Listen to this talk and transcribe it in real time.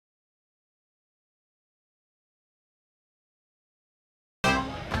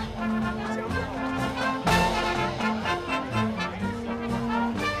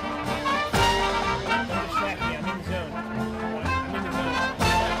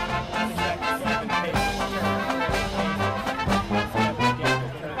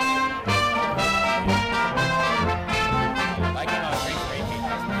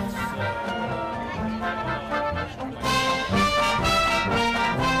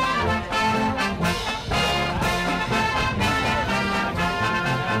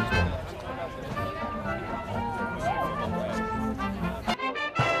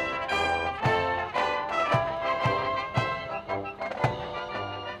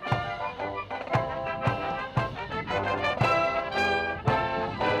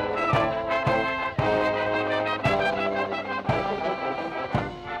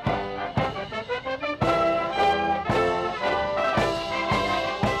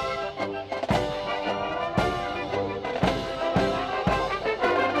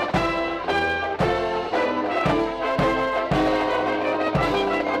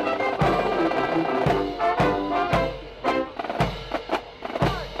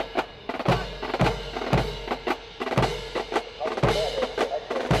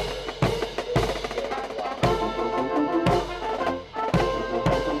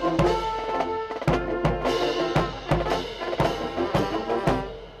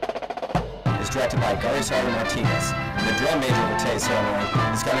directed by Gunnery Sergeant Martinez. And the drum major of today's ceremony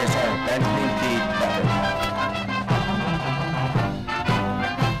is Gunnery Sergeant Benjamin P. Becker.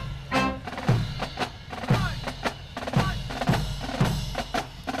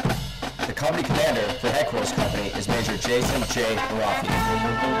 The company commander for Headquarters Company is Major Jason J. Rafi.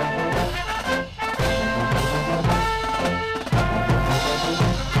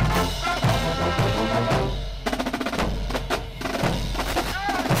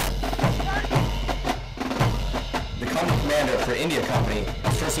 For India Company,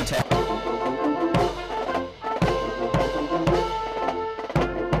 First Lieutenant.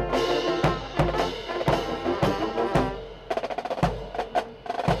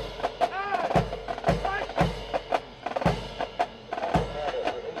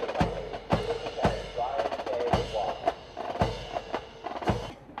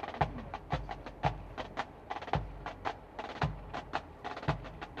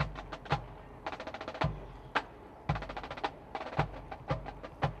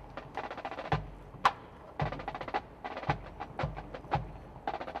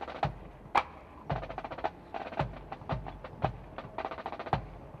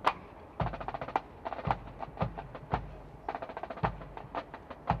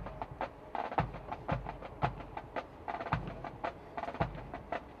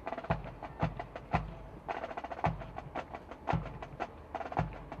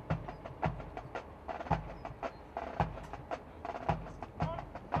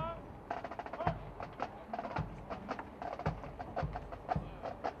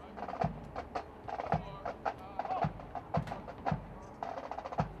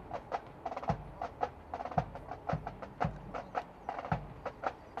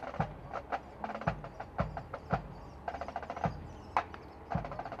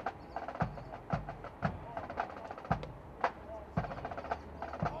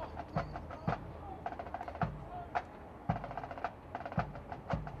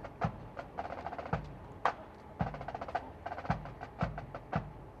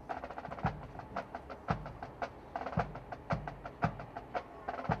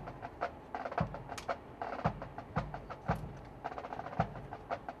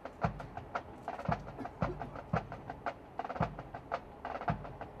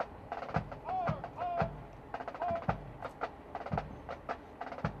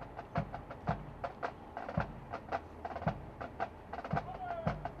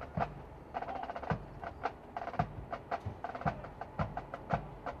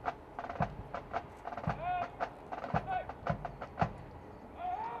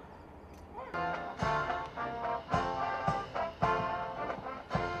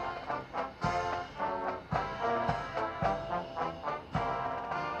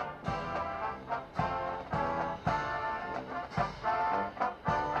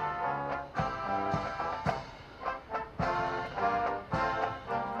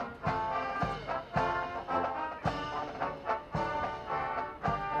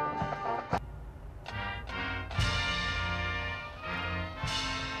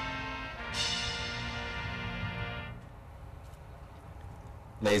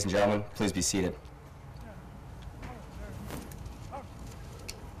 Ladies and gentlemen, please be seated.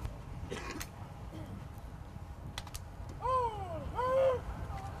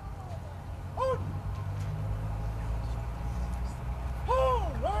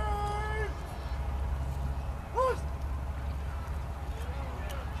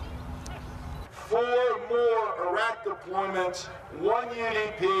 Four more Iraq deployments, 1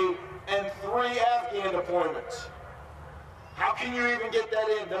 UDP, and 3 Afghan deployments. How can you even get that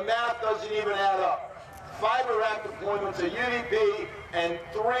in? The math doesn't even add up. 5 Iraq deployments, a UDP, and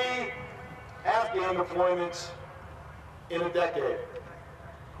 3 Afghan deployments in a decade.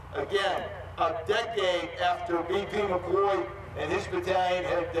 Again, a decade after BP McCoy and his battalion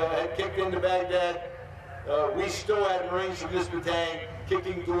had kicked into Baghdad, we still had Marines from this battalion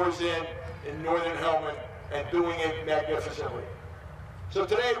kicking doors in northern Helmand and doing it magnificently. So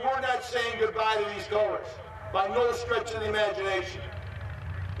today, we're not saying goodbye to these colors. By no stretch of the imagination.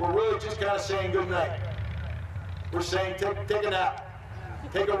 We're really just kind of saying good night. We're saying take a nap,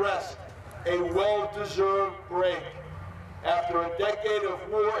 take a rest, a well-deserved break. After a decade of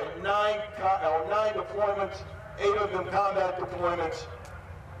war and 9 deployments, 8 of them combat deployments,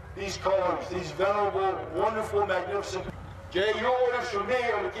 these colors, these venerable, wonderful, magnificent. Jay, your orders from me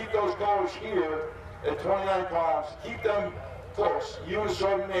are to keep those colors here at 29 pounds. Keep them close. You as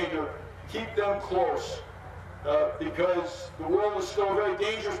Sergeant Major, keep them close. Because the world is still a very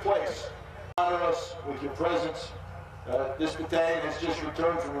dangerous place. Honor us with your presence. This battalion has just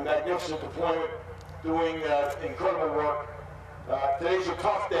returned from a magnificent deployment, doing incredible work. Today's a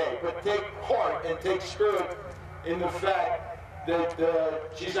tough day, but take heart and take spirit in the fact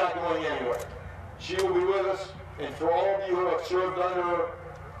that she's not going anywhere. She will be with us, and for all of you who have served under her,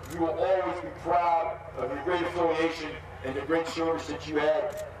 you will always be proud of your great affiliation and the great service that you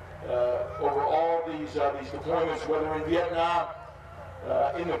had over all these deployments, whether in Vietnam,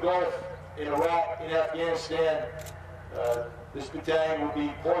 in the Gulf, in Iraq, in Afghanistan. This battalion will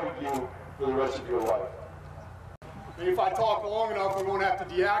be part of you for the rest of your life. Maybe if I talk long enough, we won't have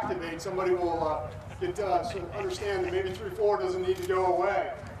to deactivate. Somebody will get sort of understand that maybe 3-4 doesn't need to go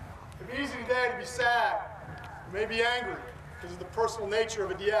away. It'd be easy today to be sad, maybe angry, because of the personal nature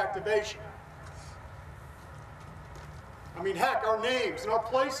of a deactivation. I mean, heck, our names and our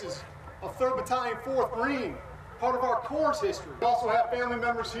places of 3rd Battalion, 4th Marine, part of our Corps' history. We also have family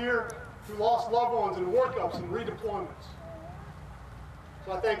members here who lost loved ones in workups and redeployments.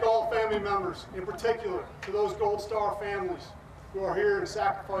 So I thank all family members, in particular to those Gold Star families who are here and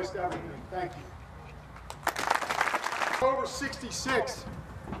sacrificed everything. Thank you. October 66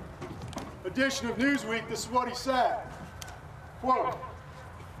 edition of Newsweek, this is what he said. Quote,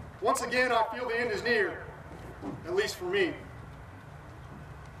 "Once again, I feel the end is near, at least for me.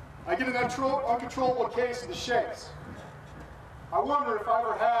 I get an uncontrollable case of the shakes. I wonder if I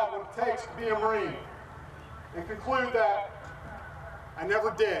ever had what it takes to be a Marine, and conclude that I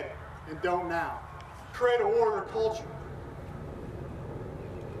never did and don't now. Create a warrior culture."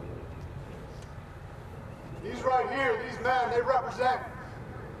 These right here, these men, they represent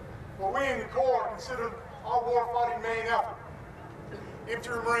what we in the Corps consider our warfighting main effort.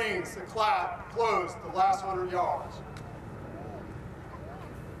 Infantry Marines that closed the last 100 yards.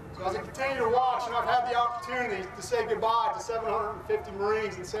 So as I continue to watch, and I've had the opportunity to say goodbye to 750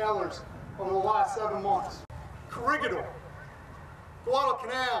 Marines and sailors over the last 7 months. Corregidor,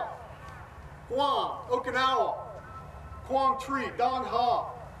 Guadalcanal, Guam, Okinawa, Quang Tri, Dong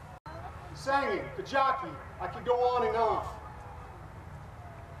Ha, Sangin, Kajaki, I could go on and on.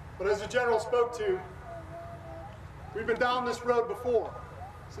 But as the General spoke to, we've been down this road before.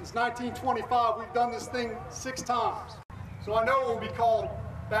 Since 1925, we've done this thing 6 times. So I know it will be called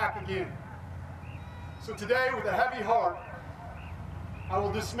back again. So today, with a heavy heart, I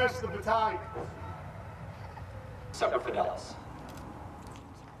will dismiss the battalion. Semper Fidelis.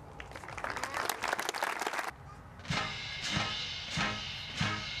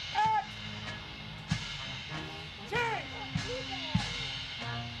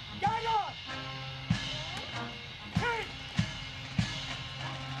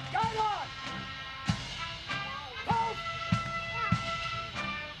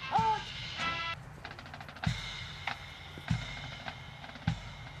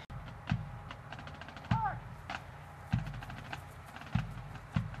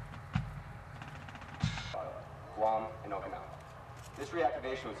 Guam, and Okinawa. This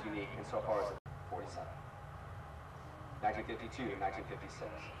reactivation was unique insofar as 47. 1952 and 1956.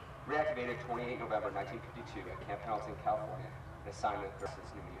 Reactivated 28 November 1952 at Camp Pendleton, California, an assignment versus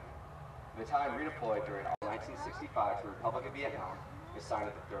New York. The battalion redeployed during 1965 to the Republic of Vietnam, assigned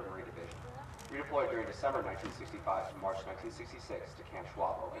to the 3rd Marine Division. Redeployed during December 1965 to March 1966 to Camp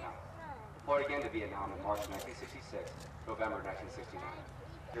Schwab, Okinawa. Deployed again to Vietnam in March 1966, November 1969.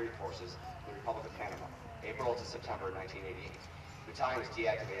 Security Forces, the Republic of Panama, April to September 1988. The battalion was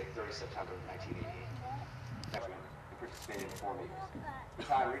deactivated 30 September 1988. We participated in 4 meetings. The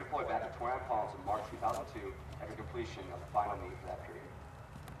battalion redeployed back to 29 Palms in March 2002 after completion of the final meet for that period.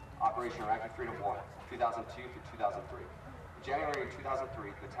 Operation Iraqi Freedom 1, 2002 through 2003. In January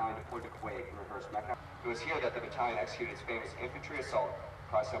 2003, the battalion deployed to Kuwait and reversed Mecca. It was here that the battalion executed its famous infantry assault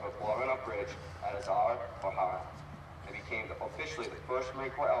crossing over Blowing Up Bridge at Azar, Ohio, and became officially the first Marine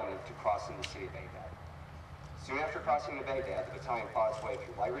Corps element to cross in the city of Baghdad. Soon after crossing to Baghdad, the battalion fought its way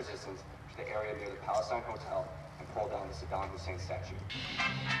through light resistance to the area near the Palestine Hotel and pulled down the Saddam Hussein statue.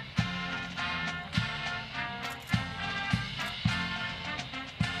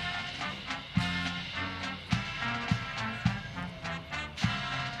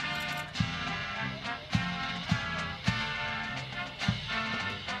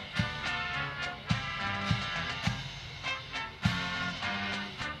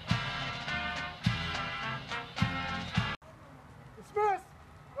 Dismiss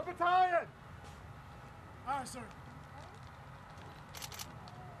the battalion! Aye, sir.